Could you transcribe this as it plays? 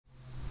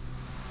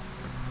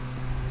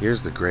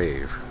Here's the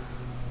grave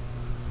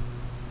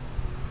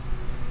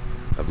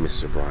of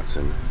Mr.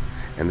 Bronson,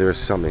 and there is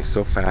something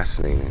so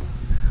fascinating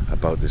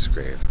about this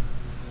grave.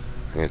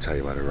 I'm going to tell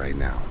you about it right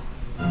now.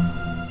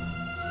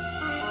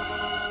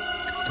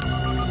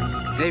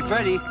 Hey,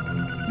 Freddie.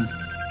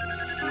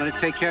 I'm going to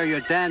take care of your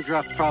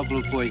dandruff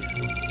problem for you.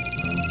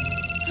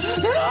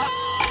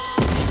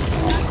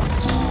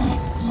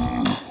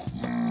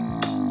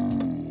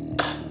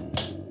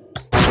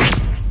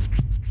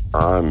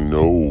 I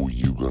know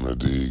you gonna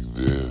dig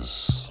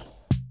this.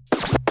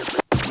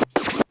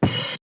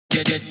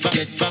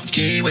 Get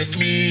funky with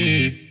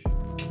me.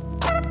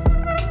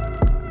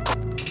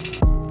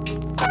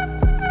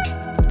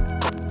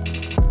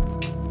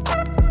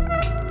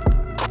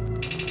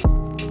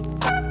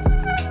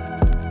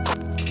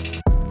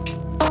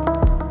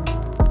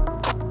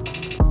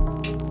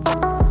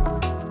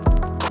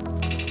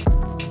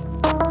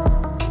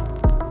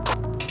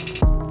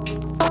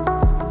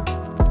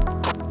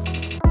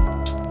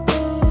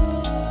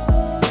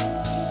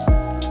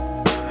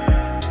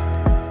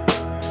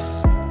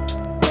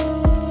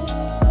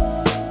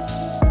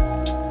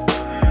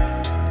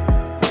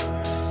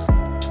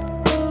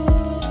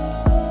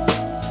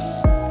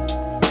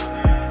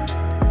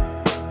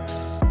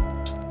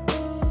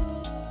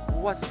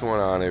 What's going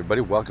on, everybody?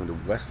 Welcome to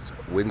West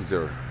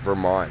Windsor,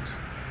 Vermont.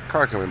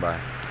 Car coming by.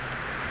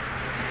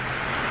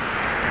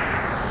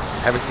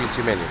 Haven't seen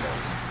too many of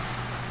those.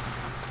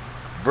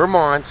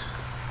 Vermont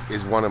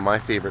is one of my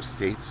favorite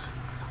states.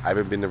 I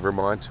haven't been to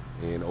Vermont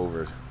in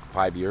over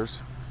 5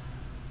 years.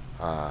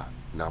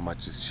 Not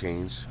much has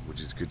changed, which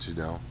is good to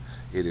know.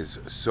 It is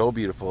so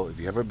beautiful. If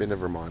you've ever been to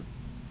Vermont,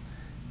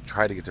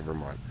 try to get to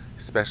Vermont,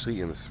 especially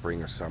in the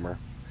spring or summer.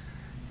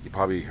 You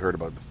probably heard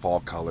about the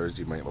fall colors.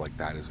 You might like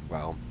that as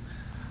well.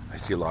 I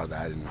see a lot of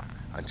that in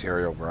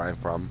Ontario, where I'm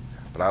from,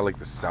 but I like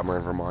the summer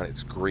in Vermont.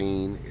 It's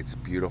green, it's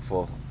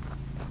beautiful,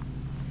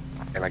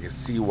 and I can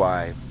see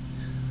why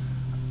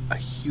a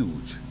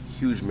huge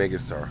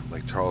megastar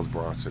like Charles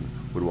Bronson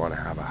would want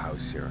to have a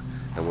house here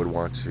and would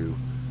want to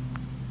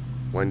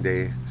one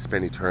day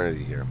spend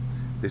eternity here.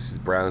 This is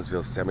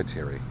Brownsville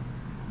Cemetery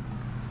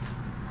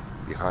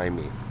behind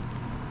me,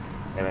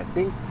 and I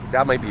think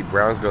that might be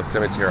Brownsville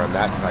Cemetery on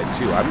that side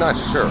too. I'm not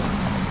sure.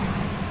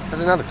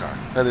 There's another car.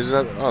 And there's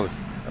another. Oh,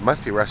 it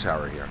must be rush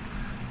hour here,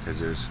 because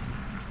there's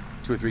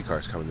 2 or 3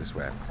 cars coming this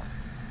way.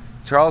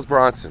 Charles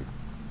Bronson,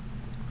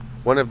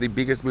 one of the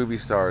biggest movie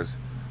stars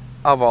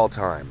of all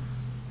time.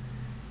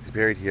 He's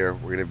buried here.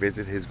 We're going to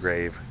visit his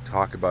grave,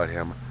 talk about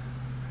him,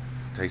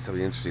 tell you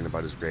something interesting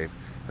about his grave,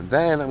 and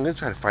then I'm going to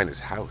try to find his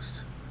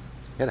house.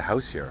 He had a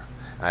house here.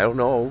 I don't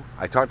know.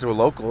 I talked to a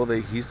local.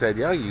 He said,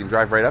 yeah, you can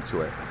drive right up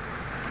to it.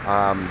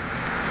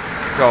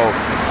 So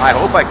I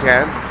hope I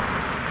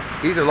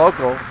can. He's a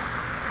local.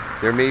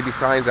 There may be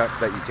signs up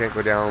that you can't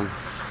go down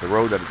the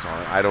road that it's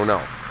on. I don't know.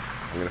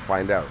 I'm going to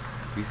find out.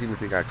 He seemed to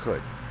think I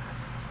could.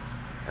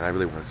 And I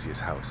really want to see his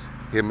house.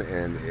 Him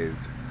and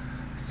his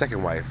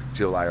second wife,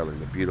 Jill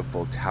Ireland, the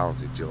beautiful,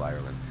 talented Jill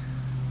Ireland.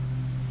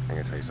 I'm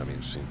going to tell you something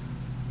interesting.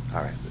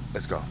 All right,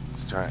 let's go.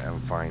 Let's try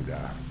and find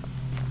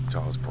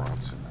Charles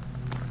Bronson.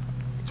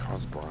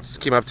 Charles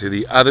Bronson. Came up to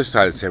the other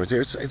side of the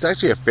cemetery. It's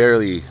actually a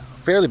fairly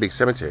big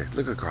cemetery.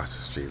 Look across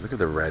the street. Look at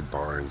the red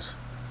barns.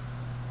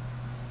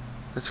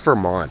 That's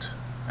Vermont.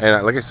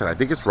 And like I said, I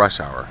think it's rush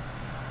hour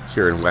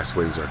here in West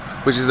Windsor,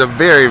 which is a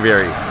very,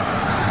 very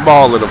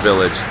small little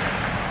village.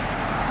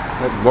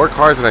 More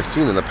cars than I've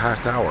seen in the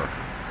past hour.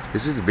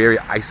 This is very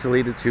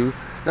isolated too.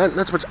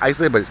 Not so much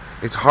isolated, but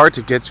it's hard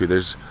to get to.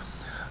 There's,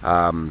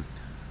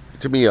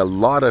 to me, a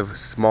lot of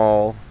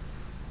small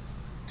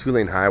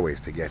 2-lane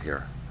highways to get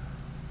here.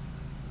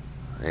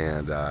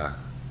 And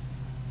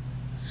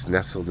it's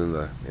nestled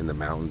in the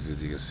mountains,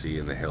 as you can see,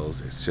 in the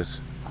hills. It's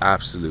just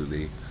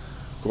absolutely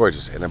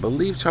gorgeous. And I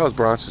believe Charles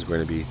Bronson is going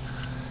to be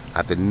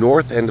at the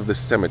north end of the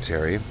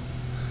cemetery.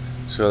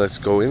 So let's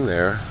go in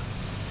there.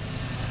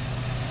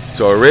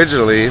 So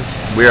originally,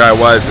 where I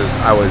was is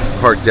I was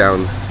parked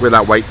down where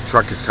that white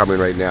truck is coming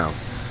right now.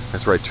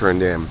 That's where I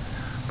turned in.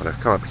 But I've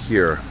come up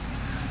here,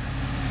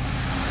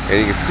 and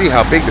you can see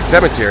how big the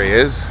cemetery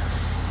is.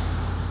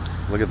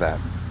 Look at that.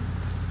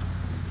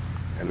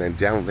 And then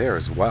down there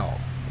as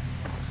well.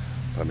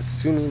 But I'm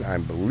assuming, I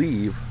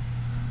believe,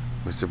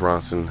 Mr.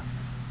 Bronson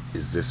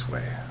is this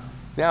way.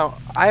 Now,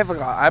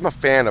 I'm a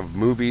fan of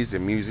movies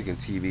and music and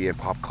TV and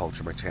pop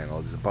culture. My channel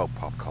is about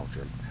pop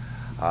culture.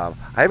 I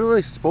haven't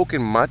really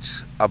spoken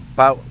much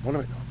about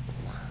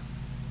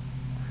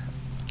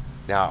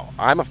Now,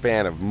 I'm a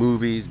fan of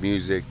movies,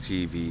 music,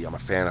 TV. I'm a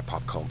fan of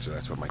pop culture.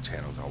 That's what my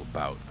channel is all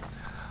about.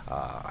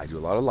 I do a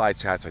lot of live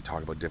chats. I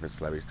talk about different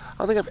celebrities. I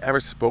don't think I've ever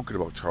spoken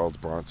about Charles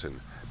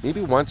Bronson.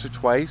 Maybe once or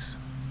twice.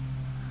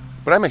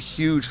 But I'm a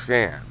huge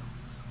fan.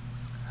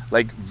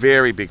 Like,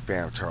 very big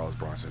fan of Charles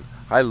Bronson.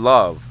 I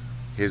love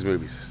his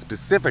movies,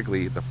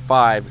 specifically the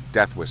 5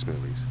 Death Wish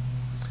movies.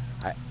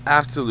 I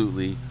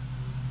absolutely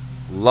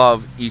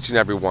love each and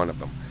every one of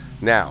them.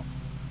 Now,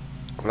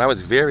 when I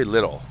was very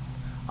little,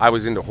 I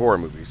was into horror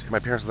movies, and my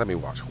parents let me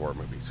watch horror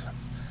movies.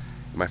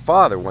 My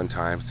father one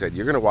time said,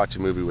 "You're going to watch a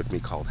movie with me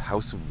called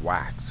House of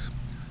Wax."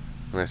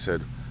 And I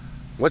said,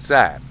 "What's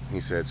that?"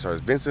 He said, "So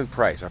it's Vincent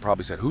Price." I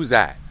probably said, "Who's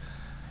that?"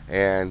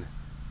 And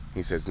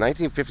he says,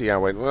 1950. I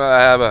went,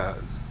 "Well,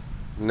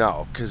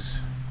 no,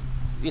 because,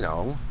 you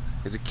know,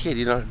 as a kid,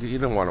 you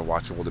don't want to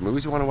watch older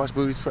movies. You want to watch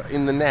movies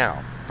in the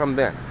now, from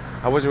then."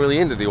 I wasn't really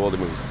into the older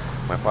movies.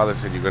 My father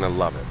said, "You're going to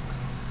love it."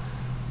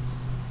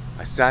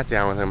 I sat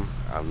down with him,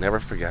 I'll never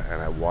forget,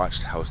 and I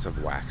watched House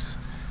of Wax.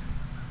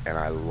 And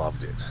I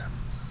loved it.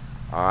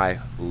 I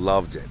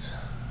loved it.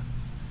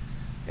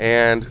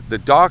 And the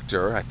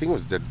doctor, I think it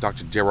was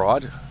Dr.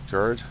 Gerard,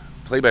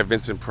 played by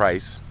Vincent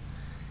Price,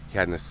 he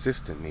had an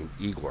assistant named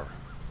Igor.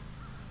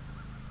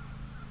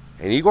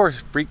 And Igor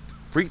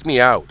freaked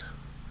me out.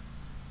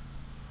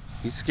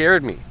 He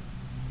scared me.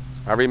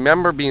 I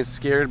remember being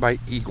scared by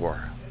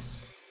Igor.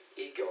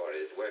 Igor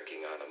is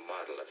working on a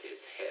model of his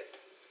head.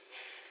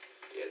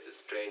 He has a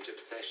strange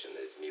obsession,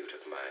 this mute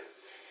of mine.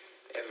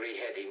 Every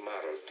head he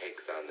models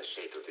takes on the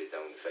shape of his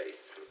own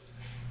face.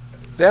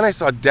 Then I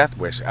saw Death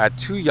Wish at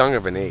too young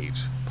of an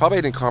age. Probably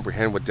I didn't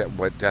comprehend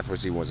what Death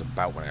Wish even was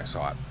about when I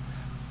saw it.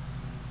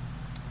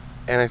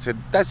 And I said,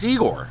 "That's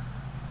Igor.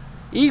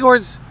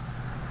 Igor's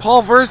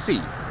Paul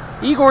Versi.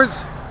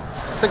 Igor's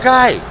the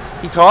guy.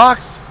 He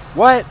talks.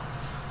 What?"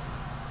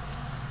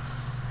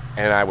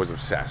 And I was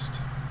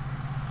obsessed.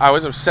 I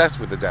was obsessed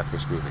with the Death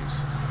Wish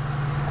movies.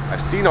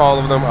 I've seen all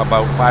of them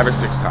about 5 or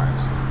 6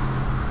 times.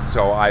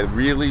 So I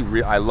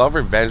I love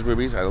revenge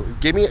movies.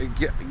 Give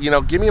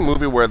me a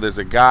movie where there's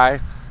a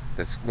guy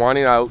that's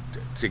wanting out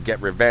to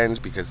get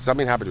revenge because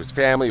something happened to his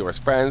family or his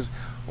friends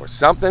or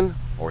something,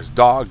 or his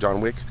dog,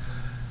 John Wick,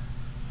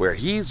 where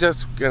he's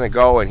just gonna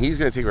go and he's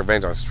gonna take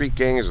revenge on street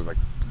gangs or like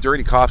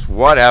dirty cops,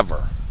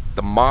 whatever,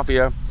 the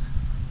mafia.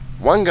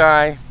 One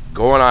guy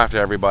going after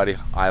everybody.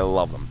 I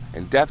love them.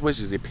 And Death Wish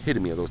is the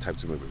epitome of those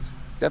types of movies.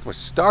 Death Wish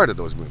started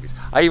those movies.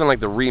 I even like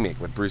the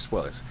remake with Bruce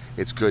Willis.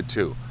 It's good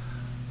too.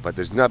 But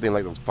there's nothing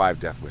like those 5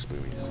 Death Wish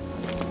movies.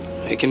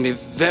 It can be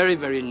very,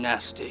 very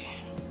nasty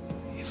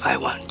if I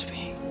want to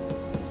be.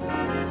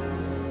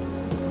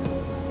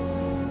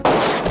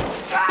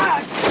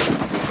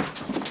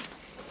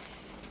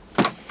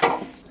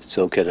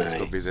 So can Let's I.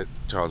 go visit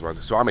Charles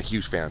Bronson. So I'm a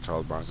huge fan of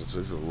Charles Bronson. So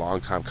this is a long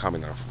time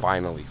coming that I'm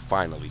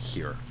finally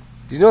here.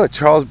 Did you know that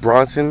Charles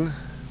Bronson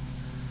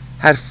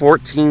had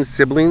 14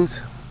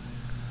 siblings?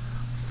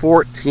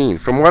 14.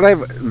 From what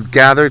I've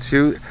gathered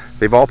too,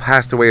 they've all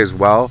passed away as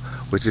well,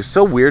 which is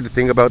so weird to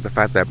think about, the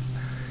fact that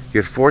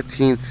you had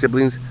 14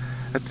 siblings.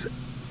 That's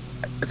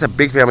a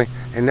big family,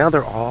 and now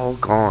they're all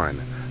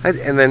gone.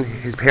 And then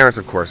his parents,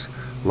 of course,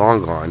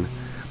 long gone.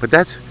 But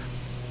that's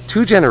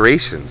 2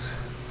 generations,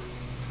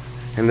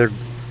 and they're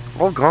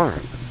all gone.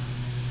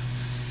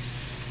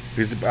 He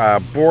was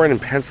born in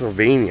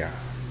Pennsylvania.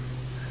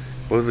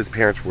 Both of his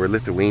parents were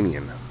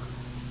Lithuanian.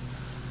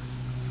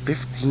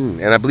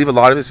 15, and I believe a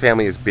lot of his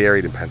family is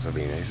buried in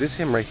Pennsylvania. Is this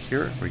him right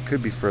here? Or he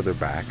could be further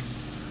back.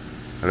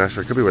 I'm not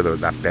sure. It could be where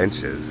that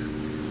bench is.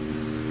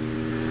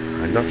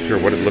 I'm not sure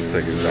what it looks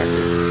like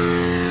exactly.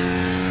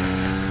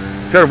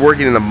 He started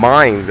working in the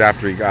mines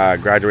after he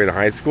graduated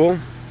high school.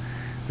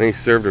 Then he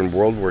served in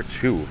World War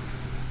II.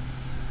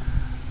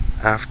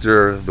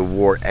 After the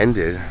war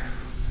ended,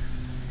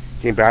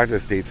 he came back to the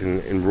States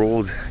and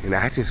enrolled in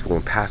acting school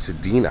in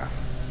Pasadena.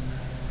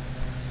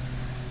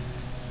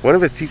 One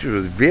of his teachers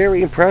was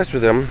very impressed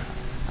with him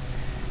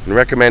and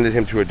recommended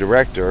him to a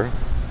director.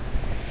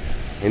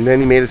 And then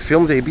he made his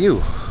film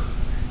debut.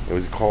 It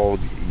was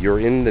called You're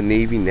in the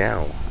Navy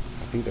Now.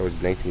 I think that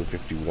was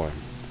 1951.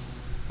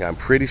 Yeah, I'm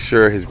pretty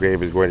sure his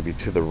grave is going to be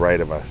to the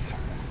right of us.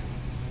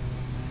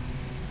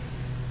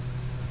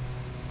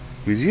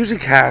 He was usually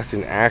cast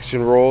in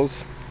action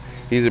roles.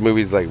 These are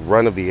movies like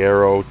Run of the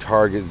Arrow,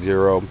 Target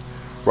Zero.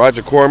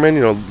 Roger Corman,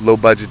 low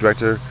budget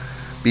director,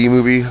 B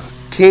movie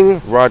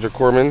king, Roger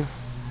Corman.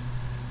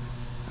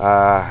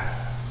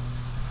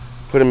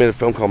 Put him in a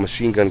film called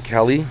Machine Gun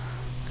Kelly.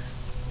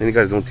 Then he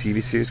got his own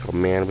TV series called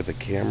Man with a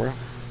Camera.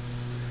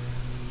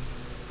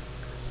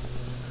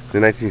 The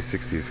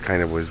 1960s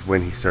kind of was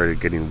when he started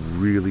getting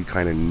really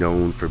kind of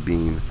known for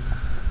being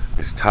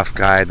this tough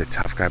guy, the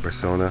tough guy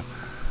persona.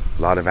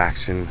 A lot of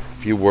action,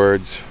 few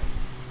words.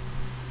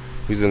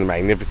 He was in The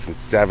Magnificent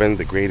Seven,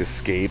 The Great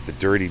Escape, The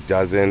Dirty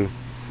Dozen.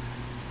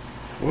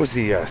 What was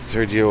the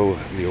Sergio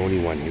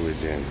Leone one he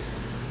was in?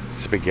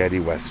 Spaghetti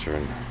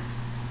Western.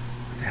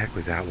 What the heck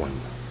was that one?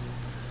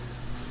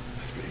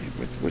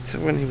 What's the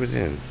one he was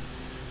in?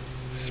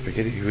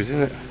 Spaghetti, he was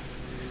in it.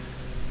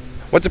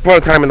 Once Upon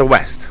a Time in the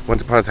West.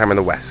 Once Upon a Time in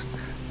the West.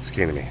 Just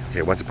came to me.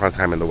 Okay, Once Upon a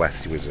Time in the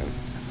West he was in.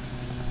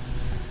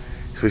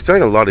 So he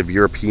started a lot of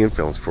European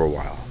films for a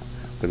while.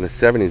 But in the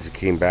 70s he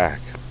came back.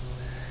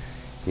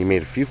 He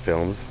made a few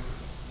films.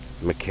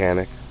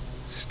 Mechanic,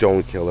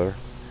 Stone Killer,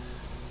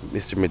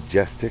 Mr.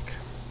 Majestic.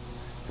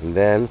 And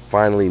then,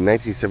 finally, in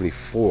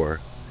 1974,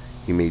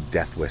 he made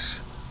Death Wish.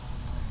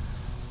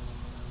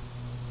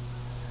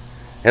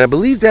 And I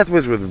believe Death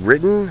Wish was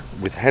written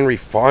with Henry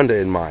Fonda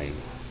in mind.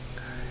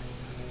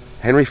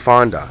 Henry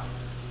Fonda.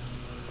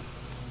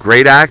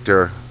 Great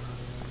actor.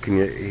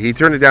 He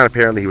turned it down.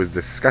 Apparently, he was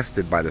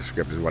disgusted by the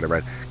script, is what I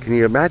read. Can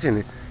you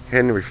imagine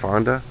Henry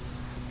Fonda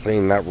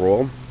playing that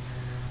role?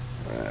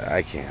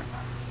 I can't.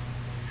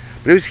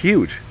 But it was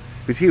huge.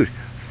 It was huge.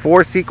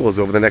 4 sequels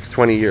over the next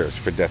 20 years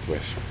for Death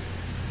Wish.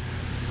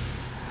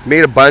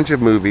 Made a bunch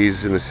of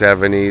movies in the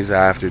 70s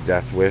after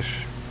Death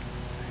Wish.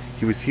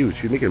 He was huge.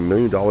 He was making $1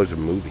 million a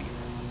movie.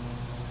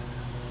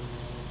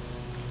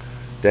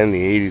 Then in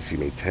the 80s, he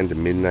made 10 to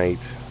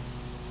Midnight,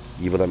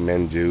 Evil That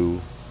Men Do,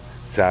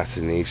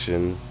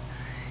 Assassination.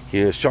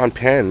 Sean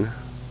Penn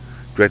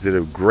directed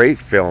a great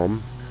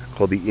film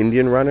called The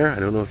Indian Runner. I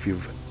don't know if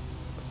you've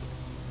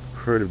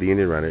heard of The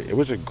Indian Runner. It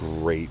was a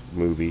great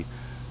movie.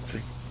 It's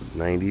like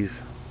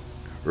 90s,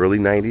 early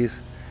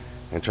 90s,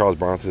 and Charles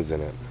Bronson's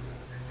in it.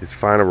 His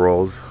final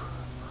roles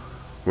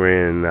were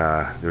in,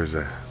 there's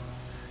a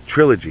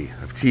trilogy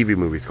of TV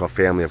movies called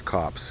Family of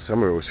Cops.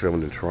 Some of it was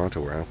filmed in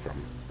Toronto, where I'm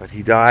from. But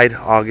he died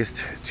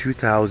August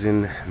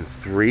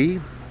 2003.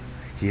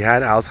 He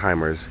had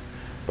Alzheimer's,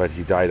 but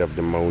he died of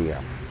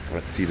pneumonia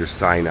at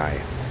Cedars-Sinai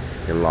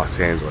in Los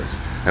Angeles.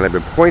 And I've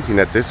been pointing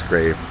at this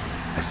grave,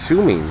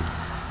 assuming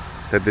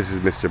that this is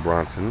Mr.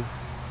 Bronson.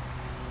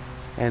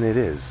 And it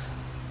is.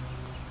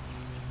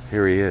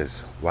 Here he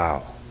is.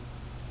 Wow.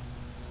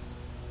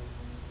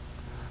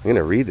 I'm going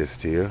to read this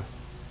to you.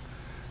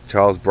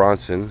 Charles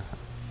Bronson.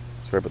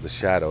 It's right about the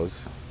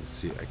shadows. Let's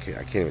see, I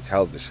can't even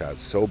tell the shadows.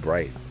 It's so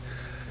bright.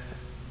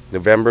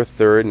 November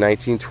 3rd,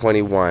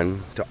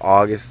 1921 to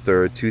August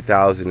 3rd,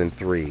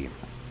 2003.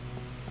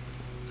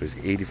 So he's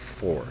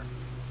 84.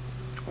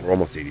 Or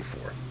almost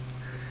 84.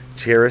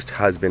 Cherished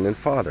husband and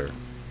father.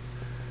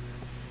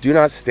 Do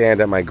not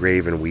stand at my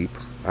grave and weep.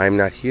 I am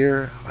not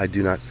here, I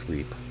do not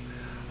sleep.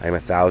 I am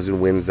 1,000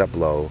 winds that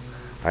blow.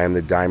 I am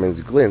the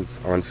diamond's glints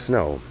on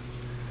snow.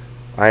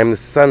 I am the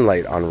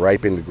sunlight on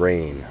ripened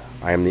grain.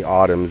 I am the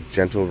autumn's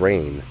gentle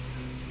rain.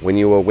 When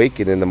you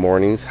awaken in the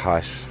morning's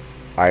hush,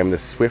 I am the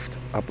swift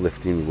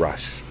uplifting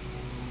rush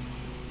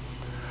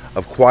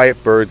of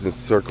quiet birds in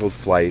circled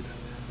flight.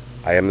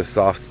 I am the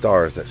soft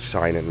stars that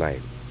shine at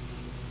night.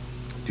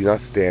 Do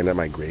not stand at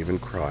my grave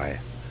and cry.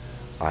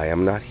 I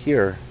am not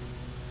here.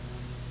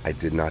 I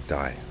did not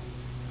die.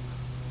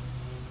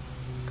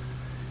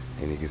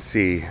 And you can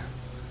see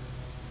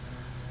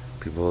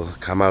people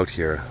come out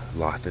here,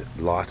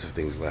 lots of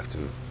things left,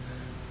 and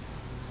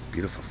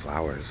beautiful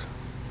flowers.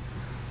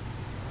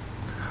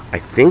 I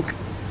think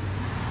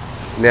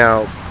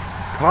now,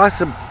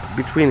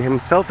 between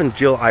himself and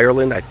Jill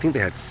Ireland, I think they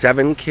had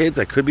 7 kids.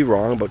 I could be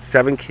wrong, about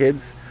 7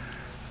 kids.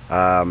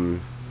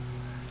 Blended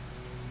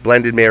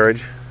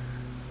marriage.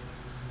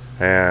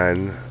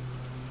 And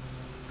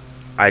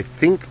I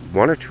think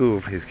 1 or 2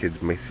 of his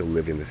kids may still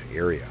live in this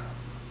area.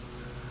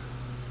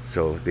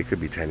 So they could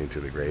be tending to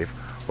the grave.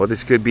 Or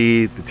this could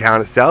be the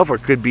town itself, or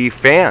it could be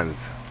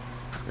fans.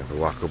 If I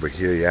walk over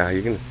here, yeah,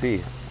 you're going to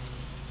see.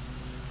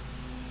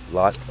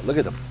 Look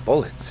at the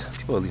bullets.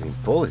 People are leaving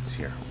bullets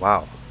here.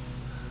 Wow.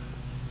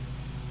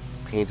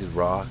 Painted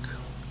rock.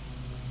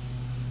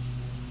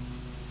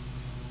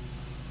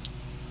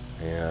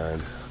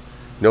 And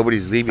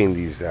nobody's leaving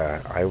these,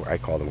 I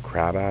call them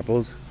crab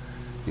apples.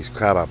 These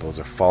crab apples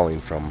are falling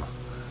from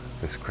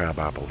this crab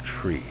apple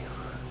tree.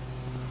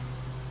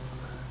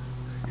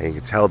 And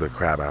you can tell they're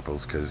crab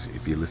apples because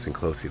if you listen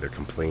closely, they're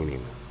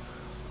complaining.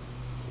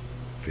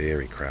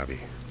 Very crabby.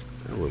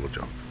 A little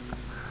jump.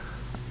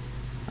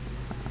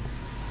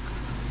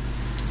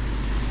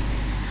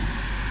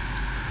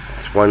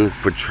 It's one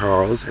for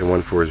Charles and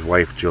one for his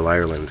wife, Jill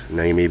Ireland.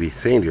 Now you may be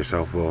saying to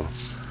yourself, well,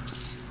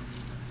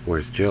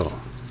 where's Jill?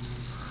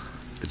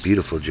 The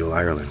beautiful Jill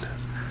Ireland.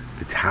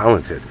 The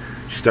talented.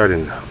 She starred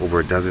in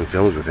over a dozen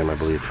films with him, I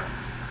believe.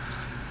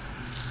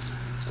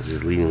 This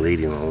is leading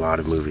lady in a lot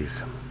of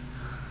movies.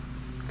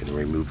 I'm going to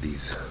remove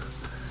these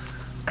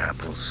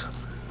apples.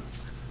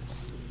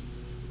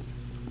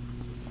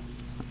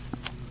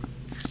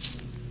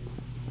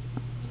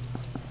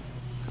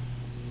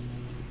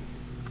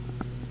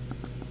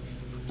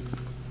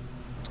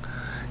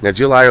 Now,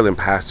 Jill Ireland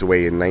passed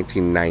away in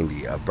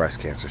 1990 of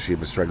breast cancer. She had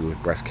been struggling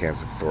with breast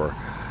cancer for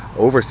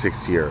over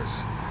 6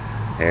 years.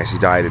 And she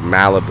died in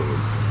Malibu.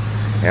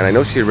 And I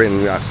know she had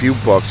written a few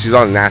books. She was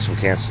on the National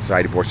Cancer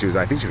Society board.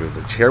 I think she was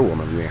the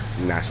chairwoman of the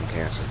National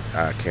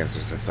Cancer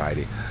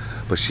Society.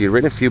 But she had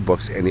written a few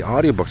books, and the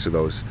audiobooks of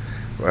those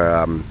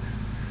were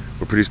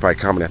produced by a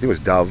company. I think it was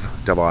Dove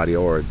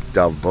Audio or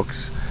Dove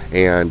Books.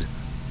 And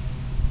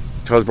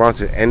Charles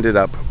Bronson ended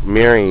up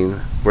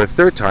marrying for a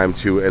 3rd time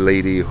to a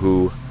lady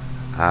who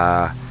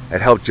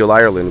had helped Jill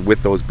Ireland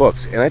with those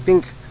books. And I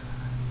think,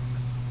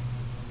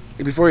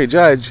 before you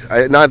judge,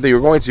 not that you're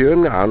going to, I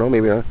don't know,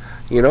 maybe not,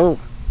 you know,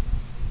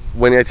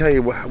 when I tell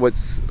you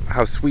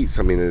how sweet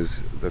something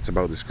is that's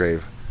about this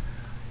grave,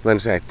 you'll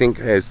understand. I think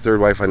his 3rd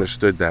wife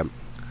understood that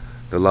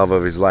the love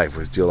of his life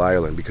was Jill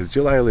Ireland, because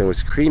Jill Ireland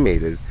was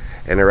cremated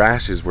and her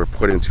ashes were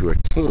put into a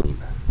cane.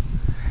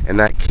 And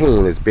that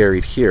cane is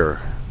buried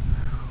here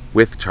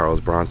with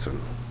Charles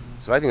Bronson.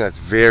 So I think that's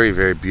very,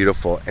 very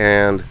beautiful.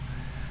 And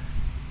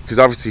because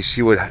obviously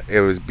it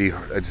would be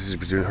a decision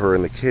between her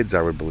and the kids,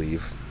 I would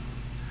believe.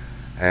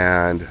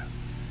 And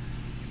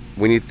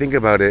when you think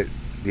about it,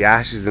 the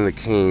ashes in the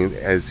cane,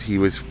 as he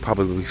was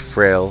probably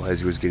frail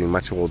as he was getting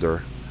much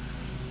older,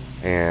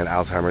 and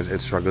Alzheimer's,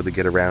 and struggled to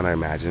get around, I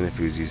imagine, if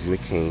he was using a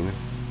cane.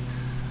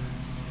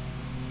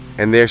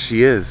 And there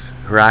she is,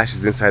 her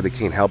ashes inside the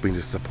cane, helping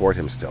to support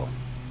him still,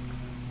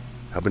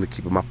 helping to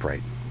keep him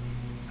upright,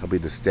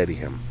 helping to steady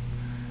him.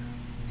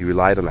 He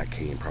relied on that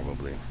cane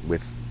probably,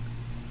 with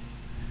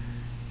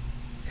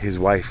his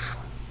wife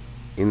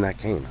in that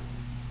cane.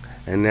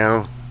 And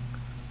now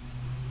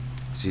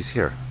she's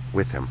here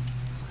with him.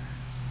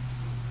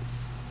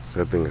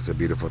 So I think it's a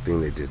beautiful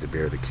thing they did to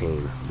bear the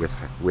cane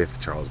with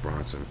Charles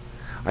Bronson.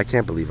 I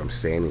can't believe I'm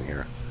standing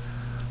here.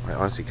 I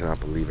honestly cannot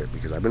believe it,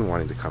 because I've been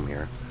wanting to come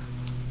here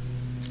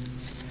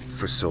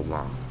for so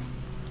long.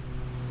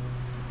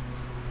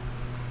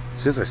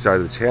 Since I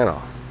started the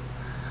channel.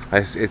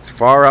 It's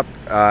far up,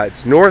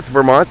 it's north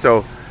Vermont,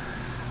 so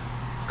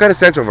kind of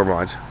central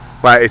Vermont,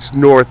 but it's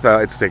north,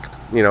 it's like,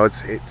 you know,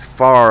 it's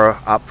far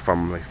up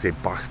from, like, say,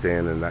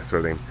 Boston and that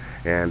sort of thing,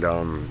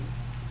 and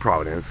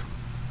Providence.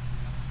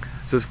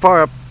 So it's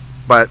far up,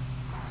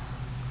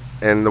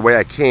 and the way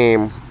I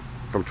came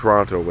from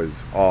Toronto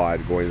was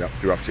odd, going up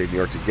through upstate New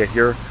York to get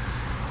here.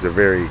 It's a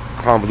very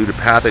convoluted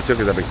path I took,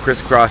 because I've been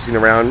crisscrossing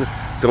around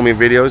filming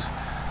videos.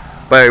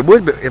 But it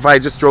would be, if I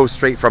just drove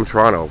straight from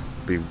Toronto,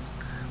 it'd be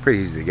pretty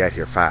easy to get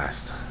here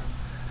fast.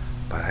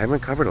 But I haven't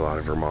covered a lot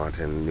of Vermont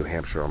and New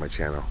Hampshire on my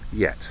channel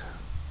yet.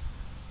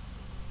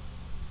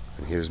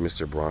 And here's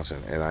Mr.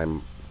 Bronson, and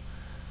I'm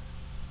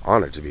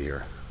honored to be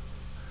here.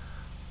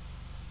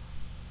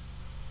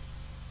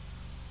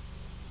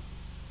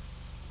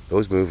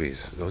 Those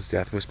movies, those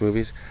Death Wish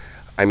movies,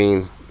 I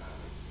mean,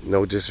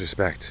 no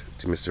disrespect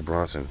to Mr.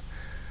 Bronson,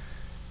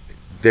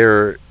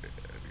 they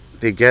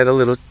get a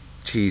little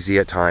cheesy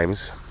at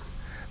times.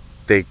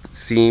 They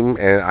seem,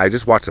 and I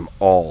just watched them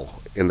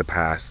all in the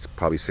past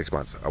probably 6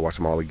 months. I watched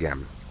them all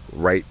again,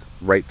 right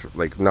through,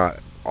 like, not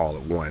all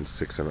at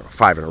once,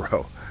 5 in a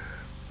row,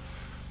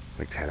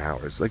 like 10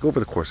 hours, like over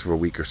the course of a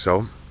week or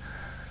so.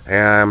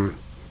 And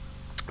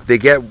they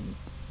don't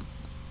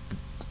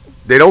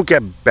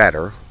get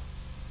better,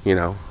 you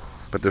know,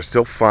 but they're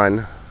still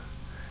fun.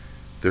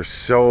 They're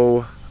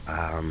so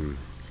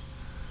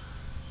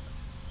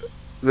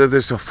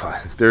they're so fun.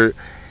 They're,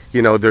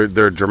 you know,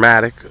 they're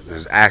dramatic.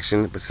 There's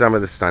action, but some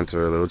of the stunts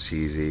are a little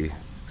cheesy.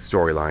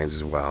 Storylines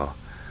as well,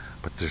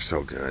 but they're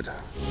so good.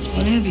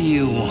 Whatever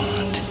you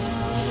want,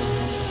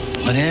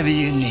 whatever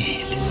you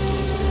need.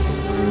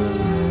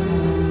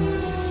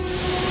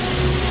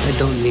 I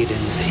don't need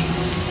anything.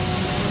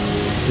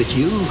 But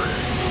you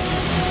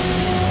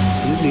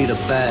need a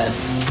bath.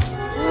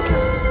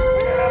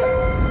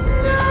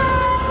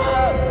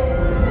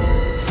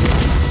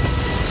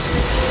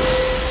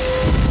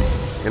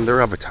 And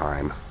they're of a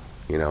time,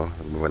 you know,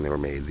 when they were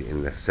made.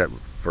 In the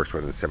first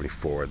one in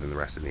 '74, then the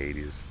rest in the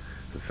 '80s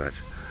and such.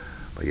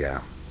 But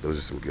yeah, those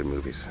are some good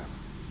movies.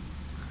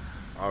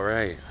 All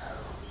right,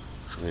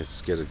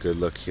 let's get a good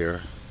look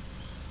here.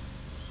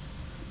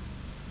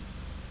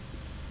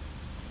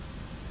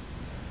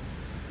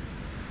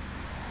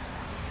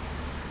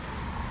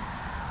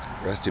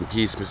 Rest in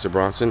peace, Mr.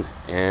 Bronson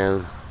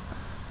and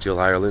Jill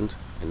Ireland.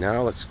 And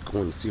now let's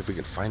go and see if we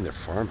can find their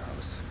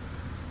farmhouse.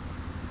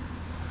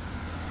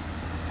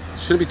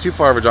 Shouldn't be too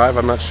far of a drive,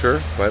 I'm not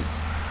sure, but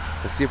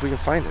let's see if we can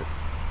find it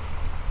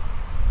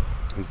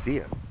and see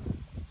it.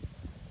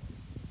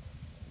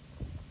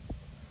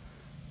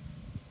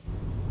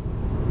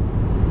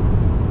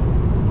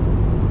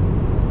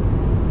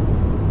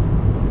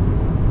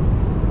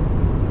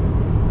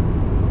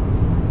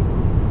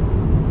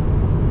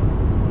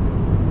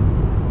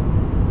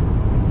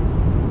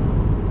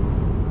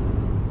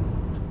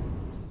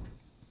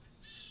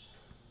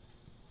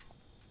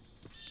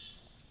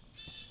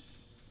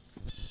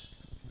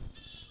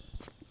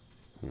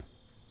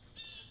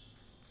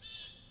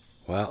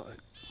 Well,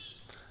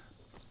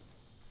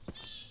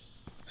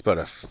 it's about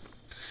a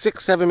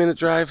 6-7 minute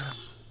drive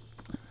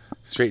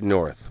straight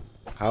north.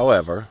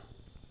 However,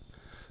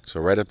 so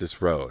right up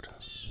this road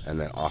and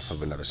then off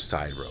of another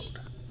side road.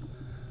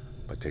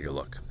 But take a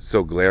look.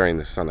 So glaring in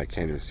the sun I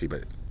can't even see,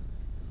 but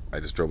I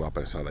just drove up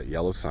and I saw that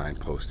yellow sign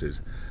posted,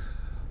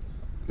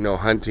 no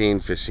hunting,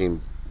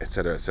 fishing,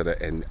 etc., etc.,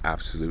 and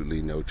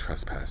absolutely no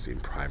trespassing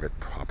private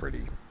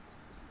property.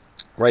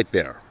 Right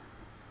there.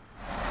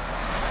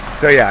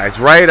 So yeah, it's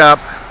right up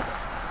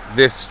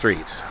this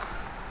street.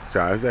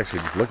 So I was actually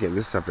just looking at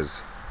this stuff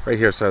is right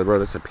here side of the road.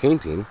 That's a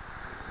painting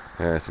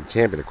and some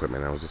camping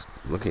equipment. I was just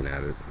looking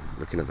at it,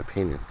 looking at the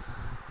painting,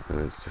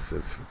 and it's just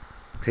says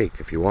take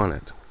if you want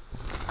it.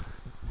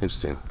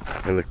 Interesting.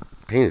 And the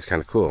painting is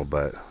kind of cool,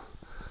 but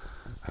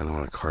I don't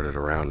want to cart it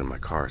around in my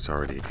car. It's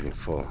already getting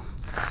full.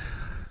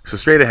 So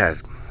straight ahead,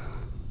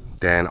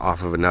 then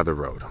off of another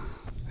road,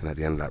 and at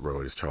the end of that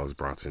road is Charles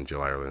Bronson,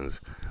 Jill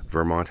Ireland's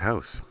Vermont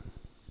house.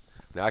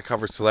 Now I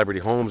cover celebrity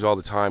homes all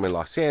the time in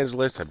Los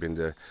Angeles. I've been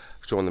to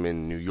showing them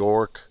in New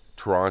York,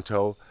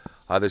 Toronto,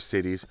 other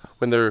cities.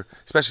 When they're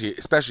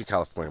especially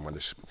California, when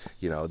they're,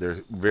 you know,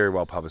 they're very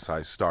well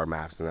publicized, star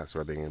maps and that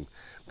sort of thing in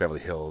Beverly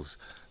Hills,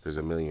 there's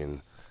a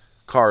million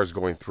cars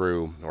going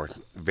through, or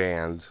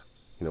vans,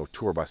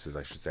 tour buses,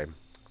 I should say,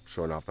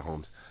 showing off the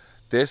homes.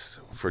 This,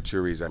 for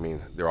two reasons. I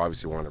mean, they're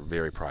obviously one of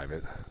very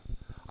private.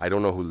 I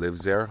don't know who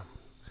lives there.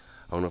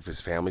 I don't know if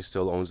his family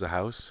still owns the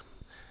house.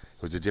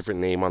 It was a different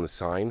name on the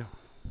sign.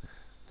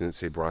 Didn't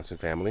say Bronson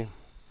family.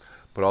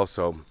 But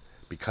also,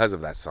 because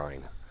of that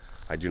sign,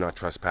 I do not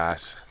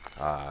trespass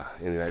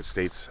in the United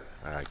States.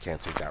 I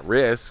can't take that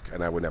risk,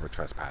 and I would never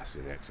trespass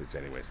in the United States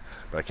anyways.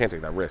 But I can't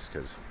take that risk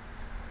because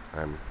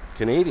I'm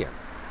Canadian.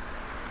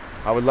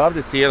 I would love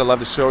to see it. I'd love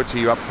to show it to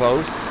you up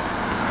close,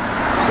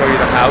 show you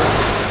the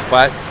house,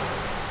 but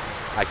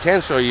I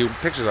can show you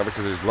pictures of it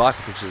because there's lots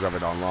of pictures of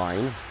it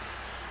online.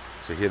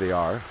 So here they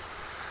are.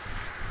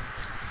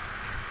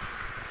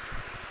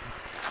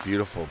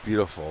 Beautiful,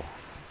 beautiful,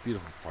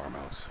 beautiful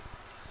farmhouse.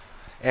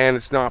 And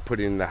it's not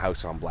putting the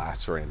house on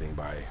blast or anything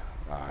by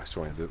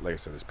showing, like I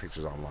said, there's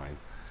pictures online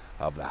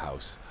of the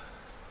house.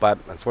 But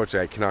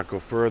unfortunately, I cannot go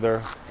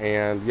further.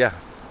 And yeah,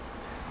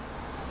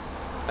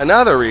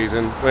 another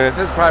reason, when it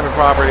says private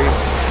property,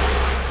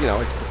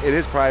 it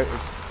is private,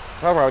 it's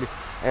private property,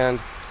 and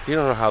you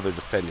don't know how they're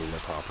defending their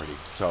property.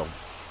 So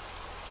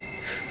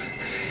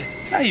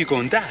now you're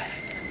gonna die.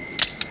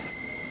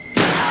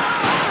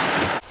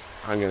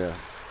 I'm gonna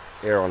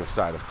err on the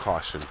side of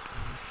caution.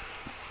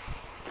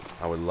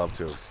 I would love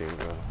to have seen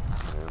it,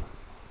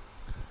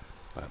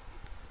 but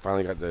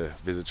finally got to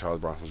visit Charles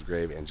Bronson's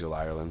grave in Jill,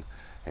 Ireland,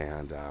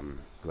 and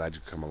glad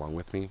you could come along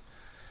with me.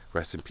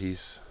 Rest in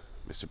peace,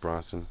 Mr.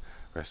 Bronson.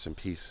 Rest in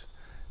peace,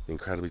 the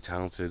incredibly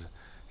talented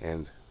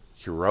and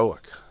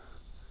heroic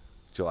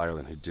Jill,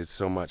 Ireland, who did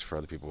so much for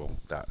other people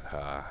that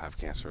have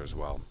cancer as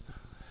well.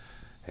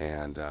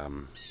 And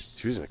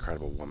she was an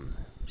incredible woman.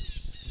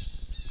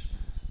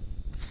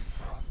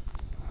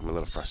 I'm a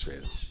little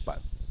frustrated,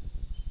 but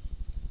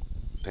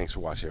thanks for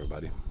watching,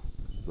 everybody.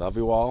 Love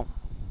you all.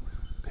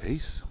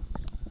 Peace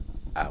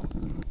out.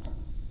 And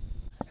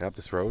up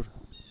this road,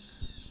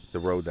 the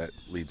road that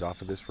leads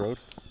off of this road,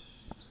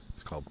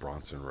 it's called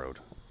Bronson Road.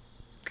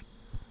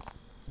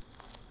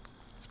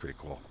 It's pretty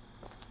cool.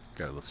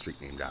 Got a little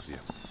street named after you.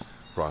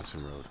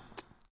 Bronson Road.